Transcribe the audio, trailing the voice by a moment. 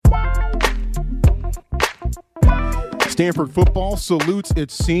Stanford Football salutes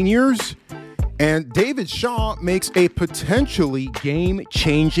its seniors, and David Shaw makes a potentially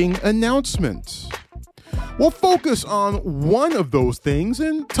game-changing announcement. We'll focus on one of those things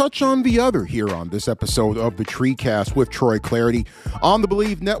and touch on the other here on this episode of the TreeCast with Troy Clarity on the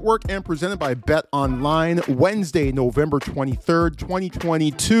Believe Network and presented by Bet Online, Wednesday, November 23rd,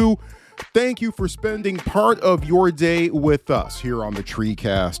 2022. Thank you for spending part of your day with us here on the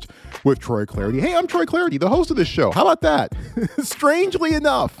TreeCast with Troy Clarity. Hey, I'm Troy Clarity, the host of this show. How about that? Strangely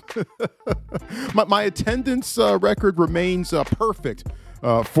enough, my attendance record remains perfect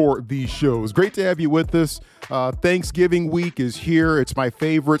for these shows. Great to have you with us. Thanksgiving week is here. It's my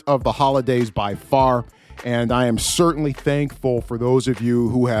favorite of the holidays by far. And I am certainly thankful for those of you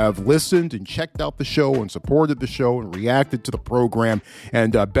who have listened and checked out the show and supported the show and reacted to the program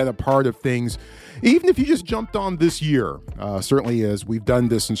and been a part of things. Even if you just jumped on this year, certainly as we've done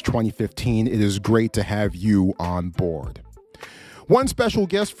this since 2015, it is great to have you on board. One special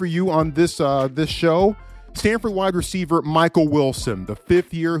guest for you on this show, Stanford wide receiver Michael Wilson, the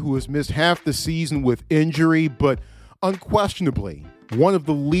fifth year who has missed half the season with injury, but unquestionably one of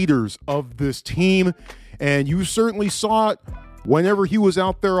the leaders of this team. And you certainly saw it whenever he was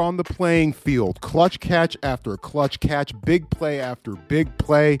out there on the playing field. Clutch catch after clutch catch, big play after big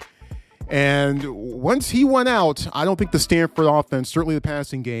play. And once he went out, I don't think the Stanford offense, certainly the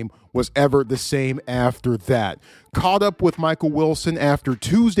passing game, was ever the same after that. Caught up with Michael Wilson after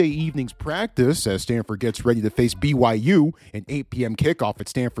Tuesday evening's practice as Stanford gets ready to face BYU, an 8 p.m. kickoff at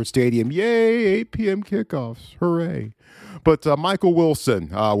Stanford Stadium. Yay, 8 p.m. kickoffs. Hooray. But Michael Wilson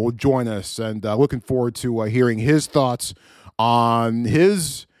will join us, and looking forward to hearing his thoughts on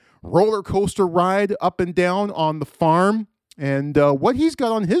his roller coaster ride up and down on the farm and what he's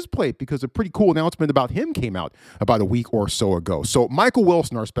got on his plate, because a pretty cool announcement about him came out about a week or so ago. So Michael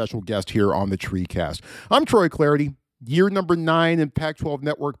Wilson, our special guest here on the TreeCast. I'm Troy Clarity, year number 9 in Pac-12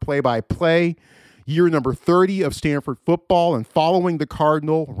 Network play-by-play. Year number 30 of Stanford football and following the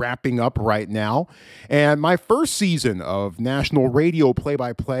Cardinal, wrapping up right now. And my first season of national radio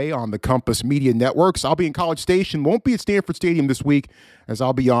play-by-play on the Compass Media Networks. I'll be in College Station, won't be at Stanford Stadium this week, as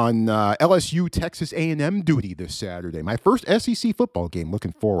I'll be on LSU Texas A&M duty this Saturday. My first SEC football game,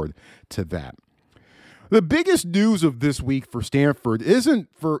 looking forward to that. The biggest news of this week for Stanford isn't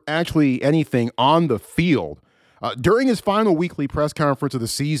for actually anything on the field. During his final weekly press conference of the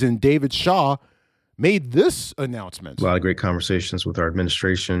season, David Shaw made this announcement. A lot of great conversations with our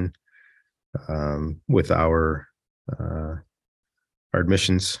administration, with our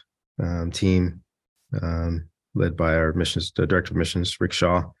admissions team, led by our admissions director of admissions, Rick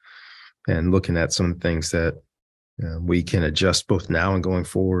Shaw, and looking at some things that we can adjust both now and going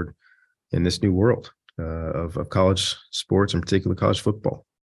forward in this new world of college sports, in particular college football.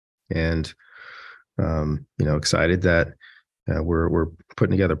 And excited that we're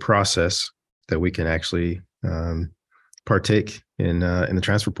putting together a process that we can actually partake in the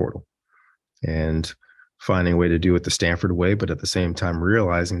transfer portal and finding a way to do it the Stanford way, but at the same time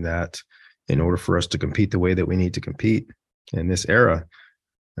realizing that in order for us to compete the way that we need to compete in this era,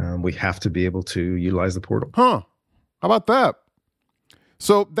 we have to be able to utilize the portal. How about that?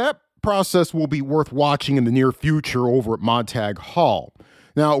 So that process will be worth watching in the near future over at Montag Hall.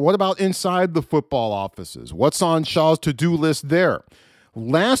 Now, what about inside the football offices? What's on Shaw's to-do list there?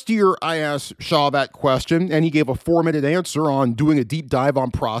 Last year, I asked Shaw that question, and he gave a 4-minute answer on doing a deep dive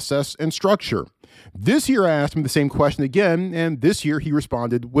on process and structure. This year, I asked him the same question again, and this year he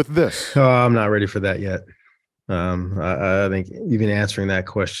responded with this. Oh, I'm not ready for that yet. I think even answering that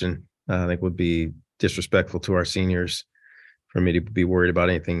question, I think would be disrespectful to our seniors for me to be worried about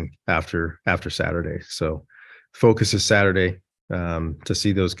anything after Saturday. So focus is Saturday to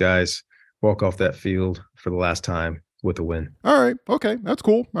see those guys walk off that field for the last time with a win. All right. Okay. That's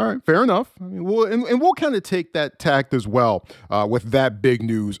cool. All right. Fair enough. I mean, we'll kind of take that tact as well with that big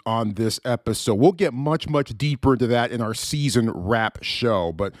news on this episode. We'll get much, much deeper into that in our season wrap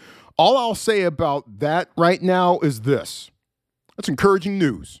show. But all I'll say about that right now is this. That's encouraging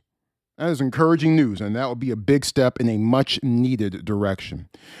news. That is encouraging news, and that would be a big step in a much-needed direction.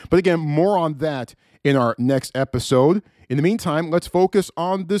 But again, more on that in our next episode. In the meantime, let's focus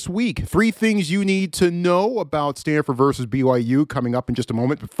on this week. 3 things you need to know about Stanford versus BYU coming up in just a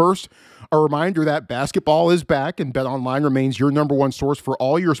moment. But first, a reminder that basketball is back and BetOnline remains your number one source for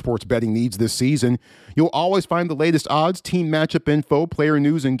all your sports betting needs this season. You'll always find the latest odds, team matchup info, player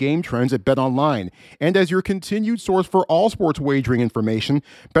news, and game trends at BetOnline. And as your continued source for all sports wagering information,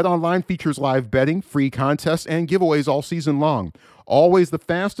 BetOnline features live betting, free contests, and giveaways all season long. Always the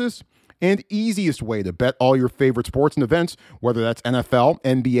fastest and easiest way to bet all your favorite sports and events, whether that's NFL,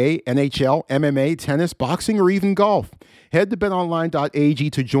 NBA, NHL, MMA, tennis, boxing, or even golf. Head to betonline.ag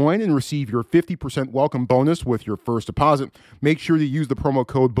to join and receive your 50% welcome bonus with your first deposit. Make sure to use the promo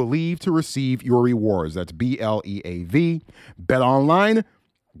code BELIEVE to receive your rewards. That's BLEAV. BetOnline,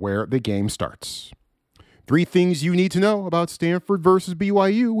 where the game starts. 3 things you need to know about Stanford versus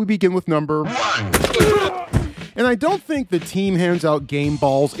BYU. We begin with number 1. And I don't think the team hands out game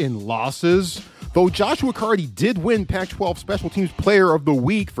balls in losses, though Joshua Carty did win Pac-12 Special Teams Player of the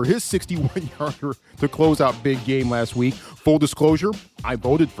Week for his 61-yarder to close out big game last week. Full disclosure, I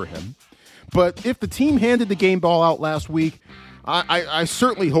voted for him. But if the team handed the game ball out last week, I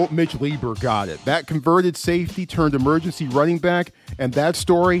certainly hope Mitch Lieber got it. That converted safety turned emergency running back, and that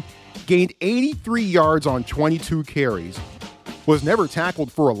story gained 83 yards on 22 carries. Was never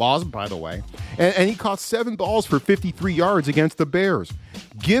tackled for a loss, by the way. And he caught 7 balls for 53 yards against the Bears.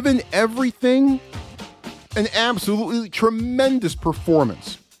 Given everything, an absolutely tremendous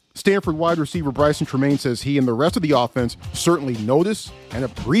performance. Stanford wide receiver Bryson Tremaine says he and the rest of the offense certainly notice and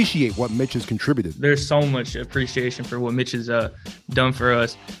appreciate what Mitch has contributed. There's so much appreciation for what Mitch has done for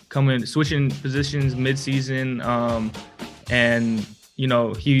us, switching positions midseason. And,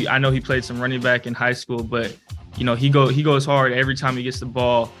 I know he played some running back in high school, but he goes hard every time he gets the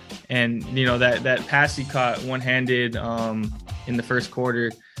ball. And, that pass he caught one-handed in the first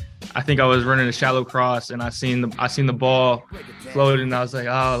quarter, I think I was running a shallow cross and I seen the ball float and I was like,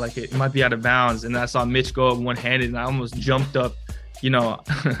 oh, like it might be out of bounds. And I saw Mitch go up one-handed and I almost jumped up,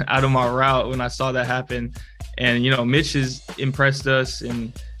 out of my route when I saw that happen. And, Mitch has impressed us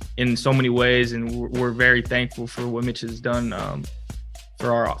in so many ways, and we're very thankful for what Mitch has done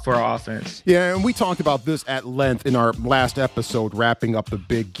for our offense. Yeah, and we talked about this at length in our last episode, wrapping up the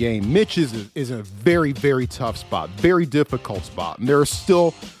big game. Mitch is in a very, very tough spot, very difficult spot. And there are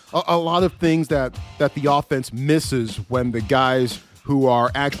still a lot of things that the offense misses when the guys who are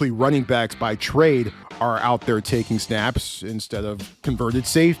actually running backs by trade are out there taking snaps instead of converted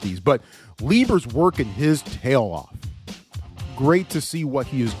safeties. But Lieber's working his tail off. Great to see what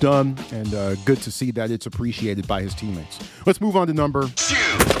he has done, and good to see that it's appreciated by his teammates. Let's move on to number 2.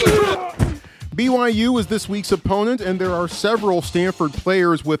 BYU is this week's opponent, and there are several Stanford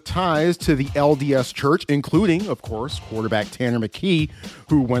players with ties to the LDS Church, including, of course, quarterback Tanner McKee,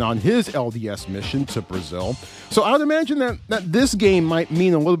 who went on his LDS mission to Brazil. So I would imagine that this game might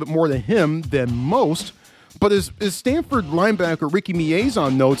mean a little bit more to him than most. But as Stanford linebacker Ricky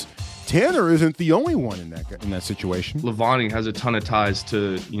Miezon notes, Tanner isn't the only one in that situation. Levani has a ton of ties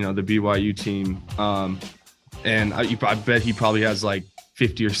to the BYU team, and I bet he probably has like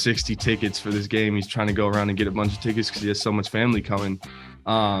 50 or 60 tickets for this game. He's trying to go around and get a bunch of tickets because he has so much family coming.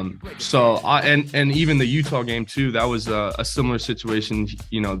 And even the Utah game too. That was a similar situation.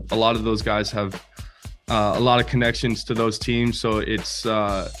 A lot of those guys have a lot of connections to those teams, so it's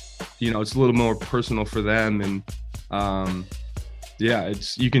it's a little more personal for them and. Yeah,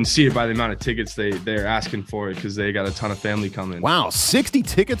 you can see it by the amount of tickets they're asking for it because they got a ton of family coming. Wow, 60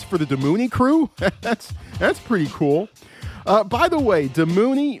 tickets for the Damouni crew? That's pretty cool. By the way,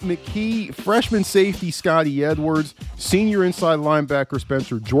 Damouni, McKee, freshman safety Scotty Edwards, senior inside linebacker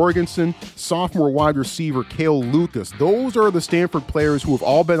Spencer Jorgensen, sophomore wide receiver Cale Lucas. Those are the Stanford players who have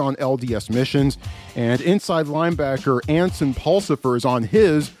all been on LDS missions. And inside linebacker Anson Pulsifer is on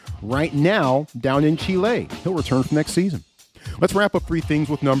his right now down in Chile. He'll return for next season. Let's wrap up 3 things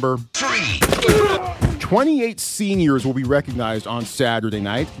with number 3. 28 seniors will be recognized on Saturday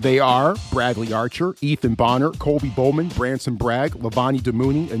night. They are Bradley Archer, Ethan Bonner, Colby Bowman, Branson Bragg, Levani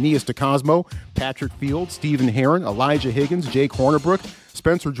Damouni, Aeneas DeCosmo, Patrick Field, Stephen Herron, Elijah Higgins, Jake Hornibrook,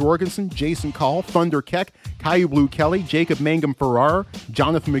 Spencer Jorgensen, Jason Call, Thunder Keck, Caillou Blue Kelly, Jacob Mangum Farrar,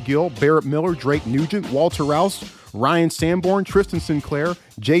 Jonathan McGill, Barrett Miller, Drake Nugent, Walter Rouse, Ryan Sanborn, Tristan Sinclair,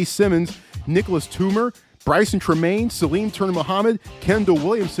 Jay Simmons, Nicholas Toomer, Bryson Tremaine, Salim Turner Muhammad, Kendall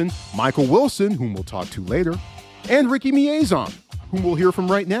Williamson, Michael Wilson, whom we'll talk to later, and Ricky Miezon, whom we'll hear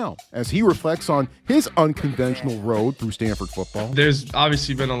from right now as he reflects on his unconventional road through Stanford football. There's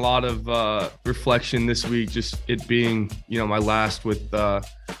obviously been a lot of reflection this week, just it being, my last with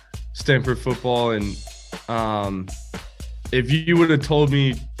Stanford football. And if you would have told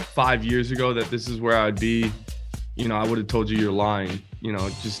me 5 years ago that this is where I'd be, I would have told you you're lying,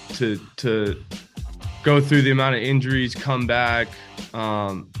 just to go through the amount of injuries, come back,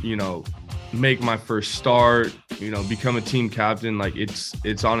 make my first start, become a team captain. Like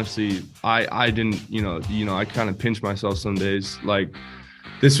it's honestly, I didn't, I kind of pinch myself some days. Like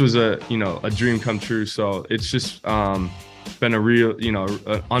this was a dream come true. So it's just been a real,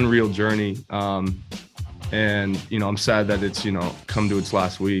 an unreal journey. And, I'm sad that it's, come to its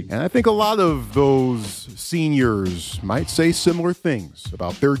last week. And I think a lot of those seniors might say similar things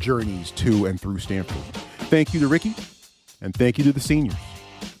about their journeys to and through Stanford. Thank you to Ricky, and thank you to the seniors.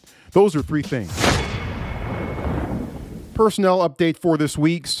 Those are three things. Personnel update for this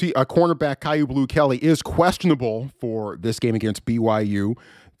week. Cornerback Caillou Blue Kelly is questionable for this game against BYU.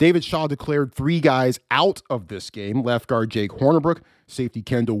 David Shaw declared 3 guys out of this game: left guard Jake Hornibrook, safety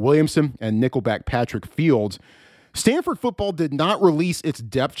Kendall Williamson, and nickelback Patrick Fields. Stanford Football did not release its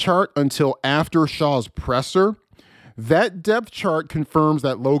depth chart until after Shaw's presser. That depth chart confirms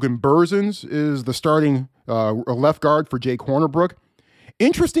that Logan Berzins is the starting left guard for Jake Hornibrook.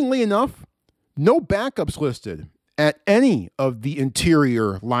 Interestingly enough, no backups listed at any of the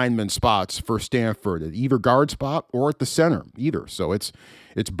interior lineman spots for Stanford, at either guard spot or at the center either. So it's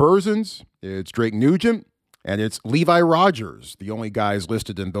Berzins, it's Drake Nugent, and it's Levi Rogers, the only guys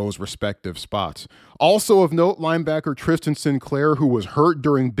listed in those respective spots. Also of note, linebacker Tristan Sinclair, who was hurt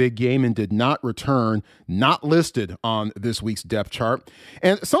during big game and did not return, not listed on this week's depth chart.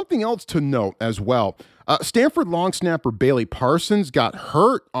 And something else to note as well, Stanford long snapper Bailey Parsons got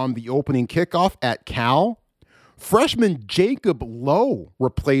hurt on the opening kickoff at Cal. Freshman Jacob Lowe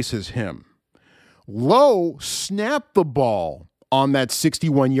replaces him. Lowe snapped the ball on that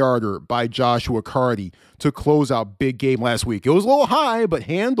 61-yarder by Joshua Carty to close out big game last week. It was a little high, but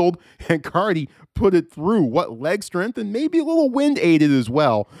handled, and Carty put it through. What leg strength, and maybe a little wind aided as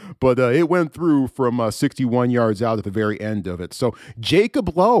well, but it went through from 61 yards out at the very end of it. So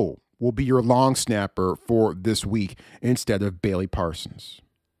Jacob Lowe will be your long snapper for this week instead of Bailey Parsons.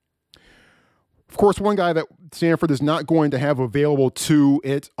 Of course, one guy that Stanford is not going to have available to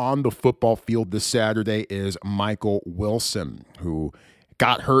it on the football field this Saturday is Michael Wilson, who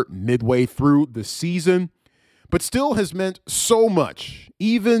got hurt midway through the season, but still has meant so much,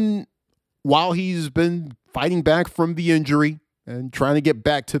 even while he's been fighting back from the injury and trying to get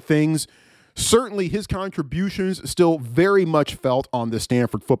back to things. Certainly his contributions still very much felt on the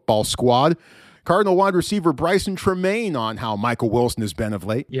Stanford football squad. Cardinal wide receiver Bryson Tremaine on how Michael Wilson has been of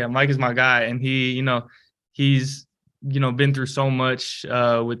late. Yeah, Mike is my guy, and he's been through so much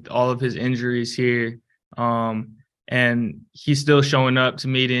with all of his injuries here, and he's still showing up to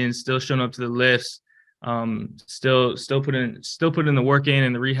meetings, still showing up to the lifts, still putting the work in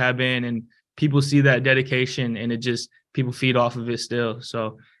and the rehab in, and people see that dedication, and it just people feed off of it still.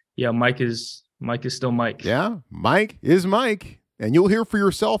 So yeah, Mike is still Mike. Yeah, Mike is Mike. And you'll hear for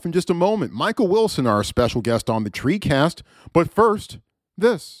yourself in just a moment. Michael Wilson, our special guest on the TreeCast. But first,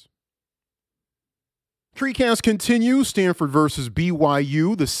 this. TreeCast continues. Stanford versus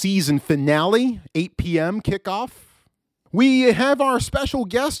BYU, the season finale, 8 p.m. kickoff. We have our special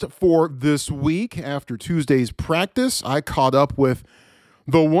guest for this week. After Tuesday's practice, I caught up with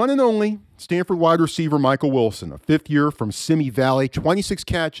the one and only Stanford wide receiver Michael Wilson, a fifth year from Simi Valley, 26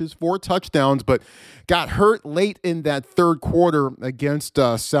 catches, 4 touchdowns, but got hurt late in that third quarter against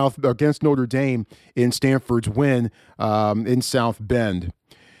Notre Dame in Stanford's win in South Bend.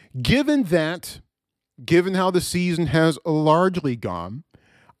 Given how the season has largely gone,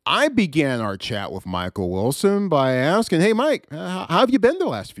 I began our chat with Michael Wilson by asking, hey, Mike, how have you been the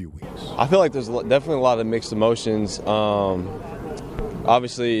last few weeks? I feel like there's definitely a lot of mixed emotions.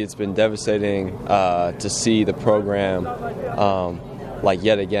 Obviously, it's been devastating to see the program,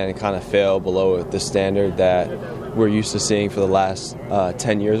 yet again, kind of fail below the standard that we're used to seeing for the last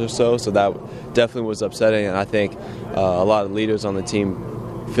 10 years or so. So that definitely was upsetting, and I think a lot of leaders on the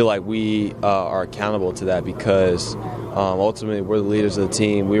team feel like we are accountable to that because ultimately we're the leaders of the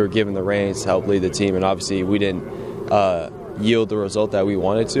team. We were given the reins to help lead the team, and obviously we didn't yield the result that we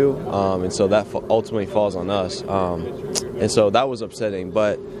wanted to, and so that ultimately falls on us. And so that was upsetting.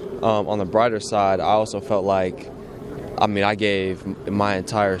 But on the brighter side, I also felt like, I gave my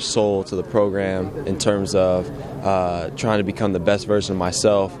entire soul to the program in terms of trying to become the best version of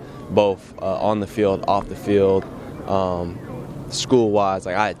myself, both on the field, off the field, school-wise.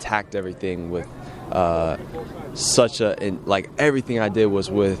 I attacked everything with everything I did was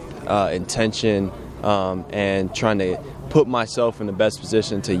with intention and trying to put myself in the best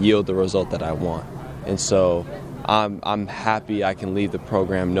position to yield the result that I want. And so I'm happy I can leave the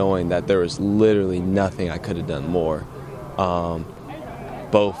program knowing that there was literally nothing I could have done more,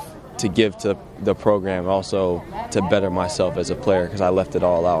 both to give to the program and also to better myself as a player, because I left it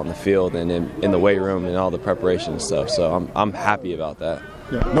all out on the field and in the weight room and all the preparation and stuff. So I'm happy about that.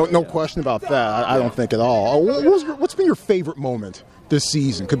 Yeah, no question about that. I don't think at all. What's been your favorite moment this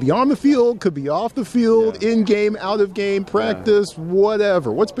season? Could be on the field, could be off the field, in game, out of game, practice,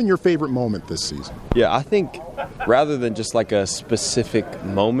 whatever. What's been your favorite moment this season? Yeah, I think rather than just like a specific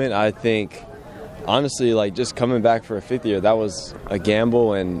moment, I think honestly, like just coming back for a fifth year, that was a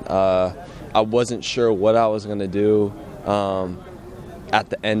gamble, and I wasn't sure what I was going to do at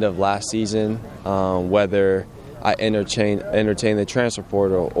the end of last season, whether I entertain the transfer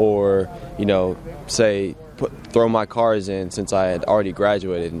portal or, throw my cards in since I had already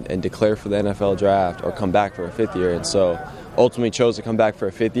graduated and declare for the NFL draft or come back for a fifth year. And so ultimately chose to come back for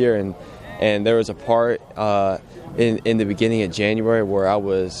a fifth year. And there was a part in the beginning of January where I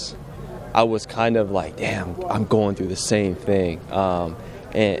was kind of like, damn, I'm going through the same thing,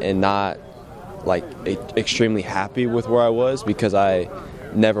 and not like extremely happy with where I was because I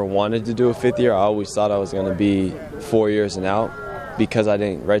never wanted to do a fifth year. I always thought I was going to be 4 years and out because I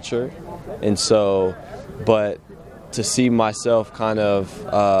didn't redshirt. And so, but to see myself kind of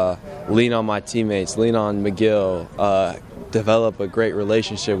lean on my teammates, lean on McGill, develop a great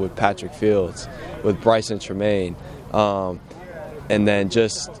relationship with Patrick Fields, with Bryson Tremaine, and then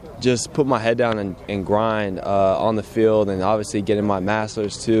just put my head down and grind on the field, and obviously getting my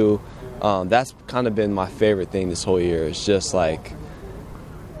master's too. That's kind of been my favorite thing this whole year, is just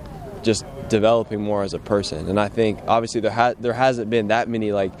developing more as a person. And I think obviously there hasn't been that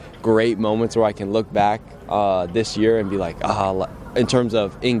many like great moments where I can look back this year and be like, in terms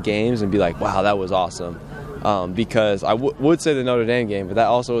of in games, and be like, wow, that was awesome. Because I would say the Notre Dame game, but that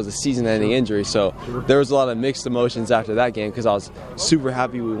also was a season-ending injury, so there was a lot of mixed emotions after that game because I was super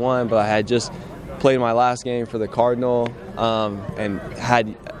happy we won, but I had just played my last game for the Cardinal and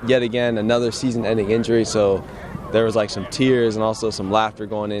had yet again another season-ending injury, so there was like some tears and also some laughter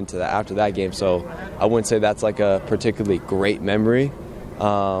going into after that game. So I wouldn't say that's like a particularly great memory.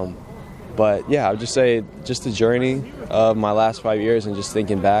 But yeah, I would just say just the journey of my last 5 years and just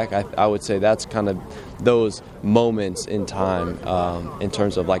thinking back, I would say that's kind of those moments in time in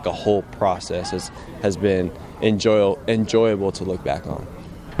terms of like a whole process has been enjoyable to look back on.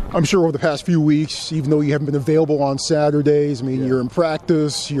 I'm sure over the past few weeks, even though you haven't been available on Saturdays, you're in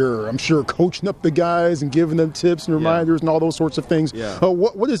practice, I'm sure coaching up the guys and giving them tips and reminders and all those sorts of things. Yeah.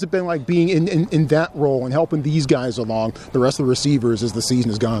 What has it been like being in that role and helping these guys along, the rest of the receivers, as the season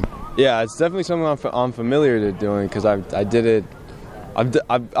has gone? Yeah, it's definitely something I'm familiar to doing because I did it.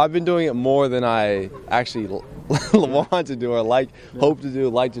 I've been doing it more than I actually want to do or hope to do,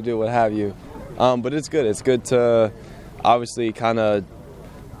 like to do, what have you. But it's good. It's good to obviously kind of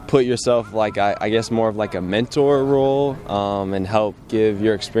put yourself like I guess more of like a mentor role and help give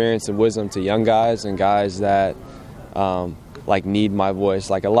your experience and wisdom to young guys and guys that like need my voice,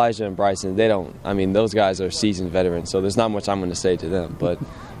 like Elijah and Bryson. Those guys are seasoned veterans, so there's not much I'm going to say to them, but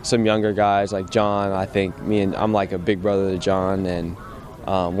some younger guys like John, I think I'm like a big brother to John, and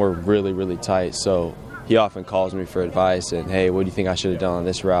we're really, really tight, so he often calls me for advice and, hey, what do you think I should have done on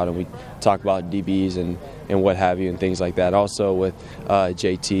this route? And we talk about DBs and what have you and things like that. Also with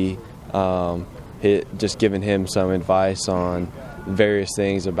JT, just giving him some advice on various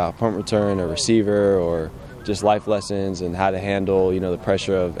things about punt return or receiver or just life lessons and how to handle, the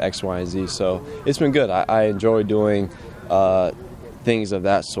pressure of X, Y, and Z. So it's been good. I enjoy doing things of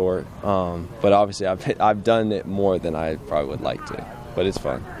that sort. But obviously I've done it more than I probably would like to. But it's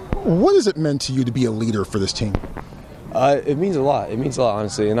fun. What has it meant to you to be a leader for this team? It means a lot. It means a lot,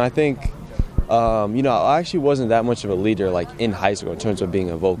 honestly. And I think, I actually wasn't that much of a leader like in high school in terms of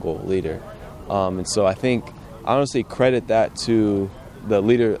being a vocal leader. And so I think I honestly credit that to the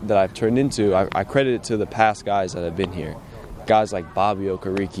leader that I've turned into. I credit it to the past guys that have been here. Guys like Bobby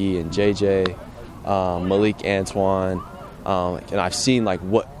Okereke and JJ, Malik Antoine. And I've seen like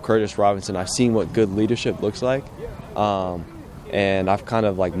what Curtis Robinson, I've seen what good leadership looks like. And I've kind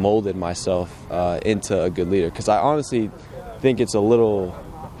of like molded myself into a good leader because I honestly think it's a little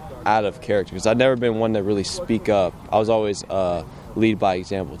out of character because I've never been one to really speak up. I was always a lead by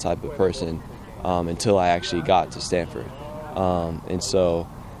example type of person until I actually got to Stanford. And so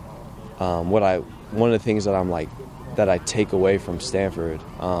one of the things that that I take away from Stanford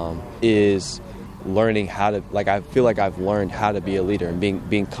is learning how to, I feel like I've learned how to be a leader and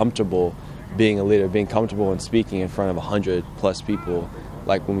being comfortable being a leader, being comfortable and speaking in front of 100+ people.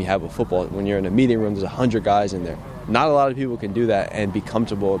 Like when we have a football, when you're in a meeting room, there's 100 guys in there. Not a lot of people can do that and be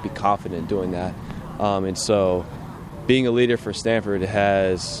comfortable and be confident doing that. And so being a leader for Stanford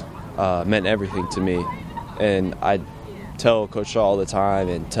has meant everything to me. And I tell Coach Shaw all the time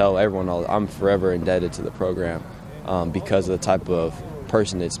and tell everyone I'm forever indebted to the program because of the type of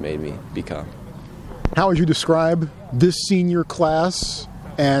person it's made me become. How would you describe this senior class?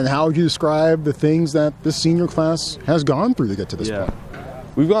 And how would you describe the things that this senior class has gone through to get to this point?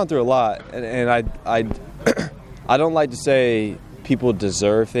 We've gone through a lot, and I don't like to say people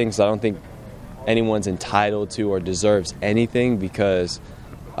deserve things. I don't think anyone's entitled to or deserves anything because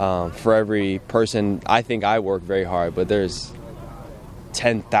For every person, I think I work very hard, but there's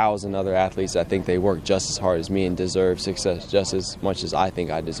 10,000 other athletes that think they work just as hard as me and deserve success just as much as I think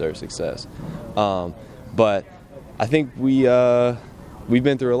I deserve success. But I think we've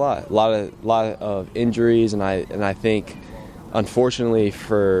been through a lot of injuries, and I think, unfortunately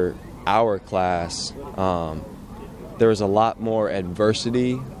for our class, there was a lot more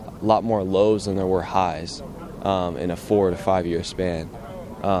adversity, a lot more lows than there were highs in a 4 to 5 year span.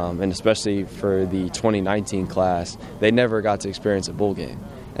 And especially for the 2019 class, they never got to experience a bowl game.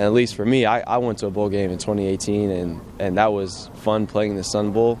 And at least for me, I went to a bowl game in 2018, and that was fun playing the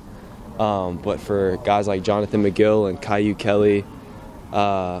Sun Bowl. But for guys like Jonathan McGill and Caillou Kelly,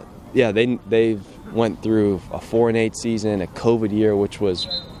 they went through a 4-8 season, a COVID year, which was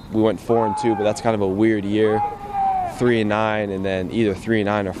we went 4-2, but that's kind of a weird year, 3-9, and then either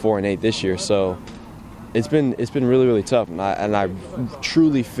 3-9 or 4-8 this year. So it's been really, really tough, and I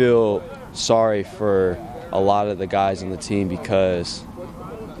truly feel sorry for a lot of the guys on the team because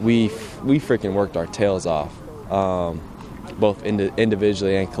we freaking worked our tails off, both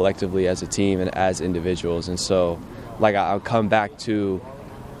individually and collectively as a team and as individuals. And so, like, I'll come back to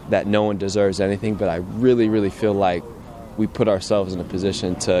that no one deserves anything, but I really, really feel like we put ourselves in a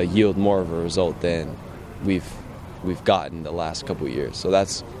position to yield more of a result than we've gotten the last couple of years. So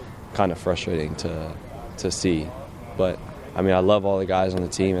that's kind of frustrating to see. But I mean, I love all the guys on the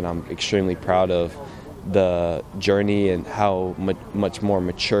team, and I'm extremely proud of the journey and how much more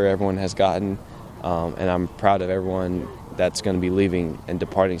mature everyone has gotten, and I'm proud of everyone that's going to be leaving and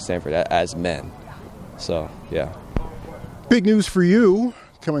departing Stanford as men. So yeah, big news for you.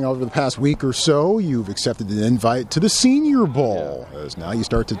 Coming over the past week or so, you've accepted an invite to the Senior Bowl. Yeah. As now you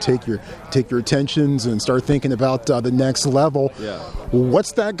start to take your attentions and start thinking about the next level. Yeah.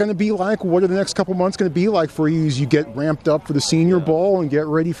 What's that going to be like? What are the next couple months going to be like for you as you get ramped up for the Senior Bowl and get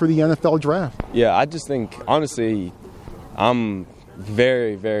ready for the NFL draft? Yeah, I just think, honestly, I'm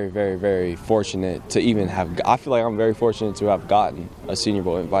very, very, very, very fortunate to even have – I feel like I'm very fortunate to have gotten a Senior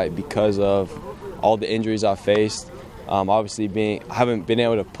Bowl invite because of all the injuries I've faced. Obviously, I haven't been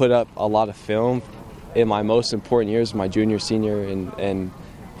able to put up a lot of film in my most important years, my junior, senior, and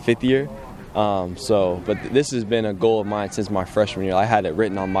fifth year. But this has been a goal of mine since my freshman year. I had it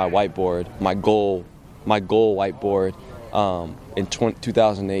written on my whiteboard, my goal whiteboard, in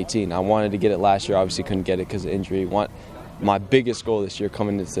 2018. I wanted to get it last year. Obviously, couldn't get it because of injury. My biggest goal this year,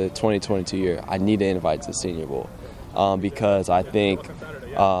 coming into the 2022 year, I need to invite to the Senior Bowl because I think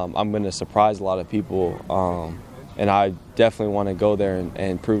I'm going to surprise a lot of people. And I definitely want to go there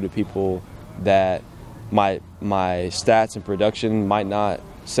and prove to people that my stats and production might not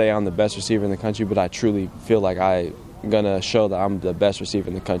say I'm the best receiver in the country, but I truly feel like I'm going to show that I'm the best receiver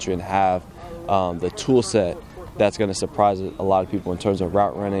in the country and have the tool set that's going to surprise a lot of people in terms of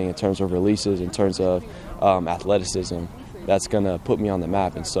route running, in terms of releases, in terms of athleticism. That's going to put me on the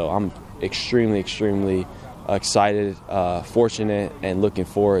map. And so I'm extremely, extremely excited, fortunate, and looking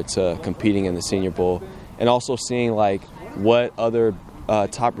forward to competing in the Senior Bowl. And also seeing like what other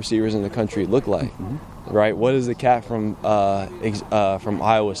top receivers in the country look like, right? What is the cat from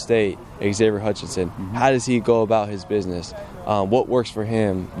Iowa State, Xavier Hutchinson? How does he go about his business? What works for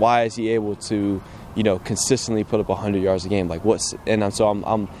him? Why is he able to, consistently put up 100 yards a game? So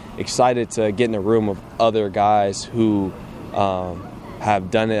I'm excited to get in a room of other guys who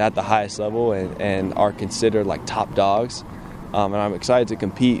have done it at the highest level and are considered like top dogs, and I'm excited to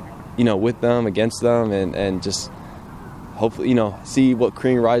compete. With them, against them, and just hopefully, see what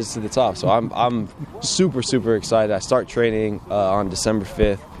cream rises to the top. So I'm super, super excited. I start training on December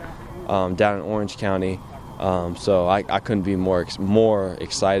 5th down in Orange County. So I couldn't be more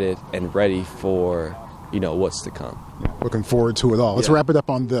excited and ready for, what's to come. Looking forward to it all. Let's wrap it up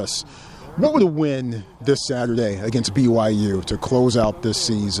on this. What would a win this Saturday against BYU to close out this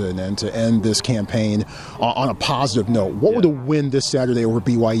season and to end this campaign on a positive note? What would a win this Saturday over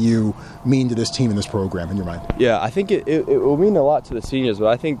BYU mean to this team and this program in your mind? Yeah, I think it will mean a lot to the seniors, but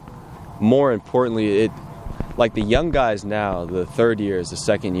I think more importantly, like the young guys now, the third years, the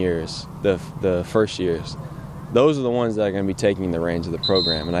second years, the first years, those are the ones that are going to be taking the reins of the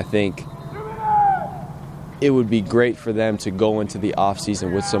program. And I think it would be great for them to go into the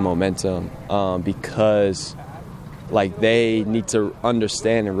offseason with some momentum because they need to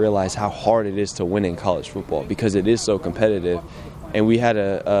understand and realize how hard it is to win in college football because it is so competitive. And we had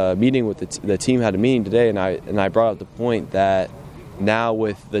a meeting with the team had a meeting today, and I brought up the point that now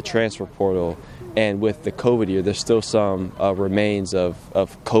with the transfer portal and with the COVID year, there's still some remains of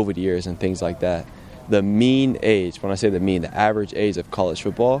COVID years and things like that. The mean age, when I say the mean, the average age of college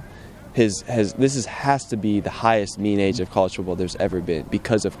football has to be the highest mean age of college football there's ever been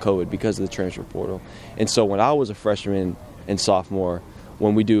because of COVID, because of the transfer portal. And so when I was a freshman and sophomore,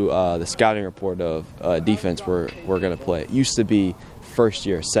 when we do the scouting report of defense we're going to play, it used to be first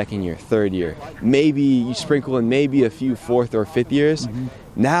year, second year, third year. Maybe you sprinkle in maybe a few fourth or fifth years. Mm-hmm.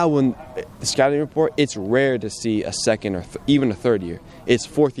 Now when the scouting report, it's rare to see a second or even a third year. It's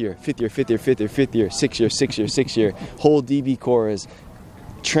fourth year, fifth year, fifth year, fifth year, fifth year, sixth year, sixth year, sixth year. Whole DB core is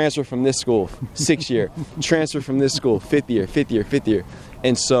transfer from this school, sixth year, transfer from this school, fifth year, fifth year, fifth year.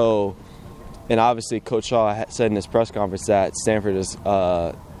 And so, and obviously Coach Shaw said in his press conference that Stanford is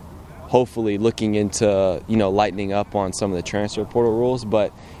hopefully looking into, lightening up on some of the transfer portal rules.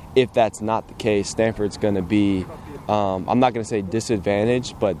 But if that's not the case, Stanford's going to be, I'm not going to say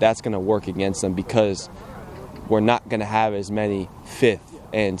disadvantaged, but that's going to work against them because we're not going to have as many fifth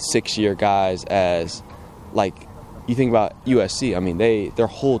and sixth year guys as, like, you think about USC. I mean, their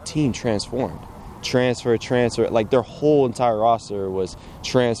whole team transformed. Transfer, like their whole entire roster was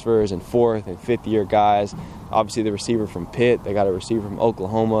transfers and fourth and fifth year guys. Obviously the receiver from Pitt, they got a receiver from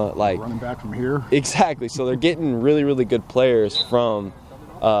Oklahoma, like running back from here. Exactly. So they're getting really, really good players from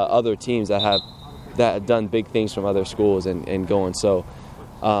other teams that have done big things from other schools and going. So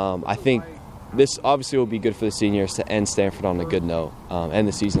I think this obviously will be good for the seniors to end Stanford on a good note, end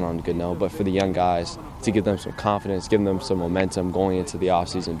the season on a good note, but for the young guys to give them some confidence, give them some momentum going into the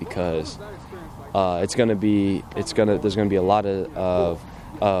offseason, because there's going to be a lot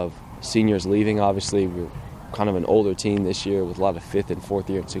of seniors leaving. Obviously, we're kind of an older team this year with a lot of fifth and fourth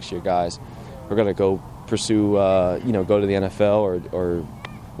year and sixth year guys. We're going to go pursue, go to the NFL or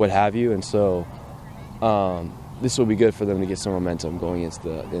what have you. And so this will be good for them to get some momentum going into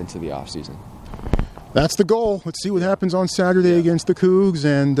the offseason. That's the goal. Let's see what happens on Saturday against the Cougs,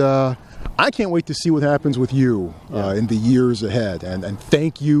 and I can't wait to see what happens with you in the years ahead. And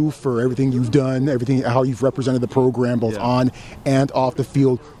thank you for everything you've done, how you've represented the program both on and off the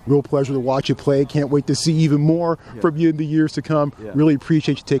field. Real pleasure to watch you play. Can't wait to see even more from you in the years to come. Really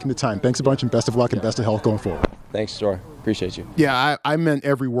appreciate you taking the time. Thanks a bunch, and best of luck and best of health going forward. Thanks, Stor. Appreciate you. Yeah, I meant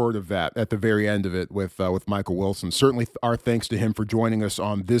every word of that at the very end of it with Michael Wilson. Certainly our thanks to him for joining us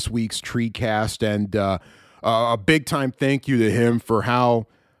on this week's Treecast, and a big-time thank you to him for how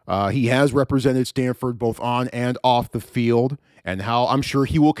he has represented Stanford both on and off the field, and how I'm sure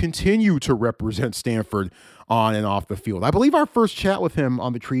he will continue to represent Stanford on and off the field. I believe our first chat with him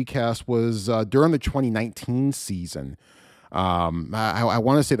on the Treecast was during the 2019 season. I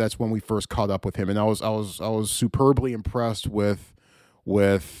want to say that's when we first caught up with him, and I was superbly impressed with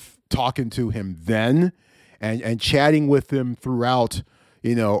talking to him then, and chatting with him throughout,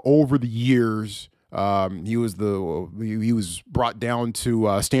 over the years. He was brought down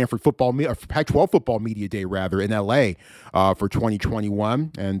to Stanford Football, Pac-12 Football Media Day rather in LA for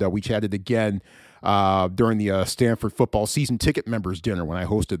 2021, and we chatted again during the Stanford Football Season Ticket Members Dinner when I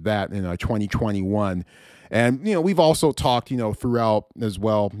hosted that in 2021. And, we've also talked, throughout as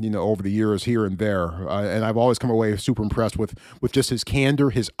well, over the years here and there. And I've always come away super impressed with just his candor,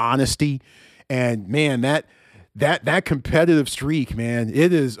 his honesty. And, man, that competitive streak, man,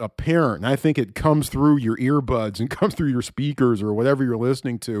 it is apparent. And I think it comes through your earbuds and comes through your speakers or whatever you're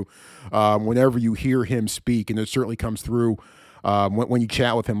listening to whenever you hear him speak. And it certainly comes through when you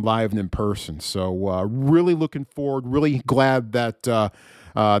chat with him live and in person. So really looking forward, really glad that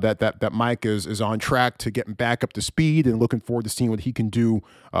that Mike is on track to getting back up to speed, and looking forward to seeing what he can do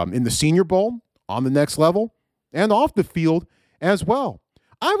in the Senior Bowl, on the next level, and off the field as well.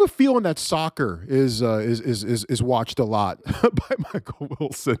 I have a feeling that soccer is watched a lot by Michael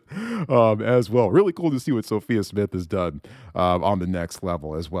Wilson as well. Really cool to see what Sophia Smith has done on the next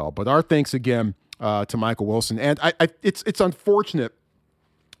level as well. But our thanks again to Michael Wilson, and it's unfortunate,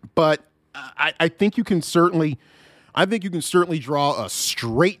 but I think you can certainly draw a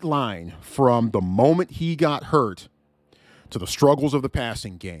straight line from the moment he got hurt to the struggles of the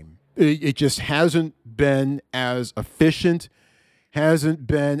passing game. It just hasn't been as efficient, hasn't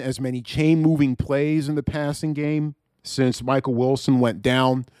been as many chain-moving plays in the passing game since Michael Wilson went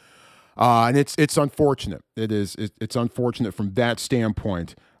down. And it's unfortunate. It's unfortunate from that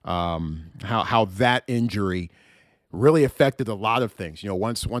standpoint, how that injury really affected a lot of things.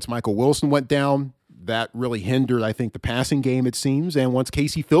 Once Michael Wilson went down, that really hindered, I think, the passing game, it seems. And once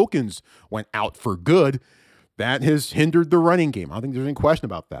Casey Filkins went out for good, that has hindered the running game. I don't think there's any question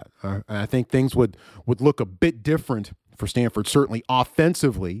about that. And I think things would look a bit different for Stanford, certainly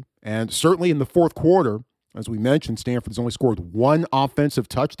offensively. And certainly in the fourth quarter, as we mentioned, Stanford's only scored one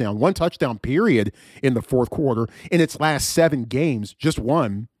touchdown period in the fourth quarter in its last 7 games, just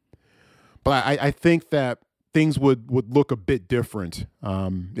one. But I think that things would look a bit different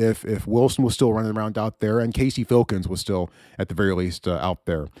if Wilson was still running around out there and Casey Filkins was still, at the very least, out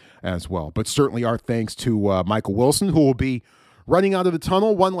there as well. But certainly our thanks to Michael Wilson, who will be running out of the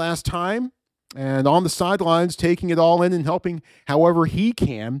tunnel one last time and on the sidelines, taking it all in and helping however he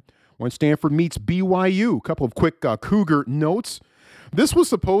can when Stanford meets BYU. A couple of quick Cougar notes. This was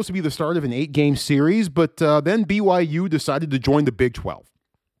supposed to be the start of an 8-game series, but then BYU decided to join the Big 12.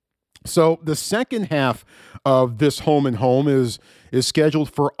 So the second half of this home and home is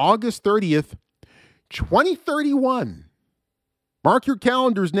scheduled for August 30th, 2031. Mark your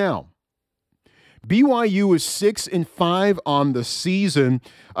calendars now. BYU is 6-5 on the season.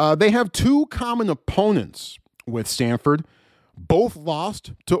 They have two common opponents with Stanford. Both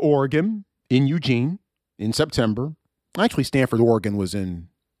lost to Oregon in Eugene in September. Actually, Stanford, Oregon was on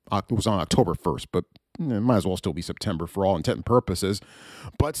October 1st, but it might as well still be September for all intent and purposes.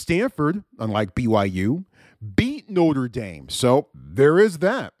 But Stanford, unlike BYU, beat Notre Dame. So there is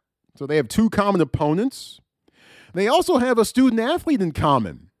that. So they have two common opponents. They also have a student athlete in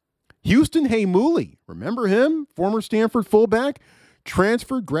common. Houston Heimuli. Remember him? Former Stanford fullback.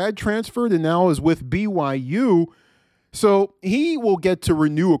 Grad transferred, and now is with BYU. So he will get to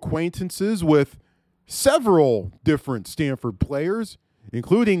renew acquaintances with several different Stanford players,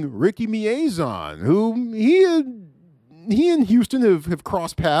 including Ricky Miezon, who he and Houston have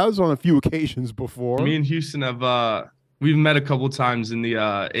crossed paths on a few occasions before. Me and Houston have we've met a couple times in the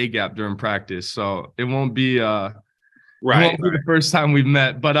A gap during practice, so it won't be the first time we've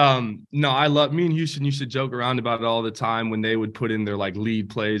met. But no, I love me and Houston used to joke around about it all the time when they would put in their like lead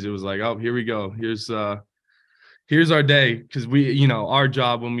plays. It was like, oh, here we go. Here's our day, because we, our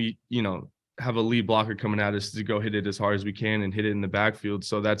job when we, have a lead blocker coming at us to go hit it as hard as we can and hit it in the backfield.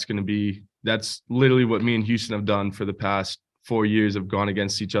 So that's literally what me and Houston have done for the past 4 years, have gone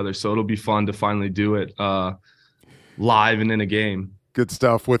against each other. So it'll be fun to finally do it live and in a game. Good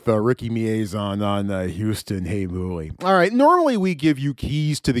stuff with Ricky Miezon on Houston Heimuli. All right, normally we give you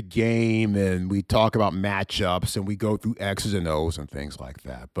keys to the game and we talk about matchups and we go through X's and O's and things like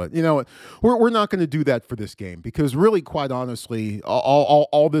that. But you know what? We're not going to do that for this game, because really, quite honestly,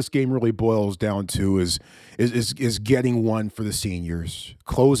 all this game really boils down to is getting one for the seniors,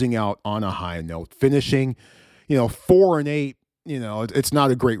 closing out on a high note, finishing, 4-8. It's not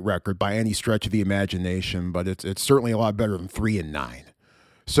a great record by any stretch of the imagination, but it's certainly a lot better than 3-9.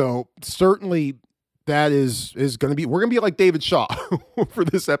 So certainly that is going to be, we're going to be like David Shaw for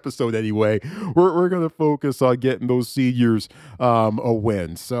this episode anyway. We're going to focus on getting those seniors a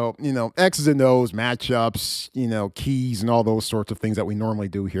win. So, X's and O's, matchups, keys and all those sorts of things that we normally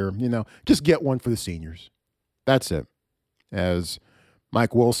do here, just get one for the seniors. That's it. As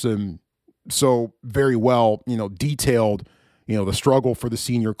Mike Wilson so very well, detailed, the struggle for the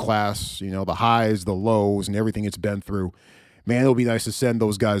senior class, the highs, the lows, and everything it's been through. Man, it'll be nice to send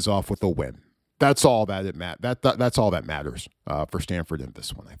those guys off with a win. That's all that's all that matters for Stanford in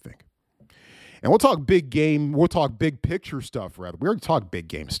this one, I think. And we'll talk big game. We'll talk big picture stuff, rather. We already talked big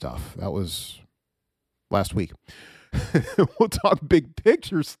game stuff. That was last week. We'll talk big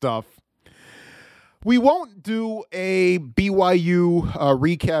picture stuff. We won't do a BYU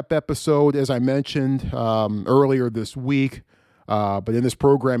recap episode, as I mentioned earlier this week. But in this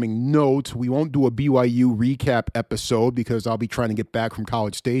programming note, we won't do a BYU recap episode because I'll be trying to get back from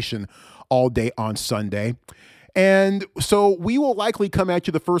College Station all day on Sunday. And so we will likely come at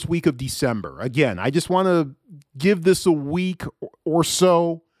you the first week of December. Again, I just want to give this a week or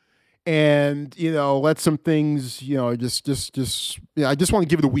so and, let some things, I just want to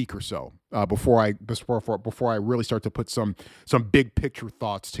give it a week or so before I really start to put some big picture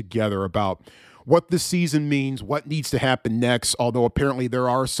thoughts together about what this season means, what needs to happen next, although apparently there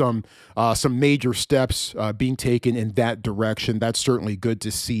are some major steps being taken in that direction. That's certainly good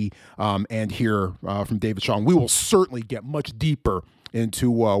to see and hear from David Shaw. We will certainly get much deeper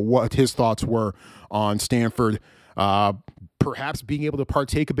into what his thoughts were on Stanford, perhaps being able to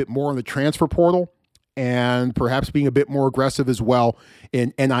partake a bit more in the transfer portal, and perhaps being a bit more aggressive as well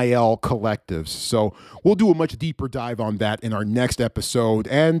in NIL collectives. So we'll do a much deeper dive on that in our next episode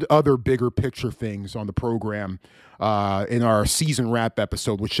and other bigger picture things on the program in our season wrap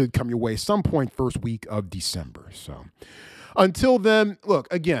episode, which should come your way some point first week of December. So until then, look,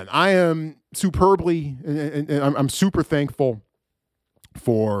 again, I am superbly and I'm super thankful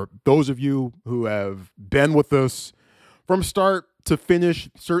for those of you who have been with us from start to finish,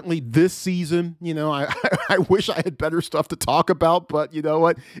 certainly this season. I wish I had better stuff to talk about, but you know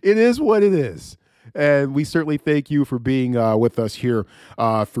what? It is what it is. And we certainly thank you for being with us here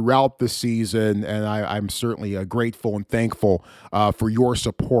throughout the season. And I'm certainly grateful and thankful for your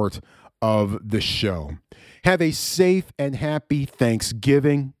support of the show. Have a safe and happy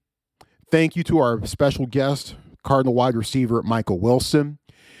Thanksgiving. Thank you to our special guest, Cardinal wide receiver Michael Wilson.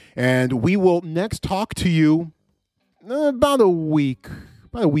 And we will next talk to you about a week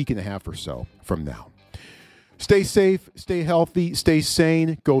and a half or so from now. Stay safe, stay healthy, stay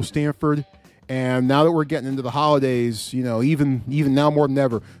sane, go Stanford. And now that we're getting into the holidays, even now more than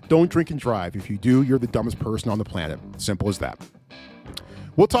ever, don't drink and drive. If you do, you're the dumbest person on the planet. Simple as that.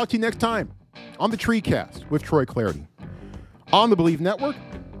 We'll talk to you next time on the TreeCast with Troy Clarity on the Believe Network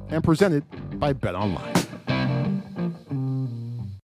and presented by BetOnline.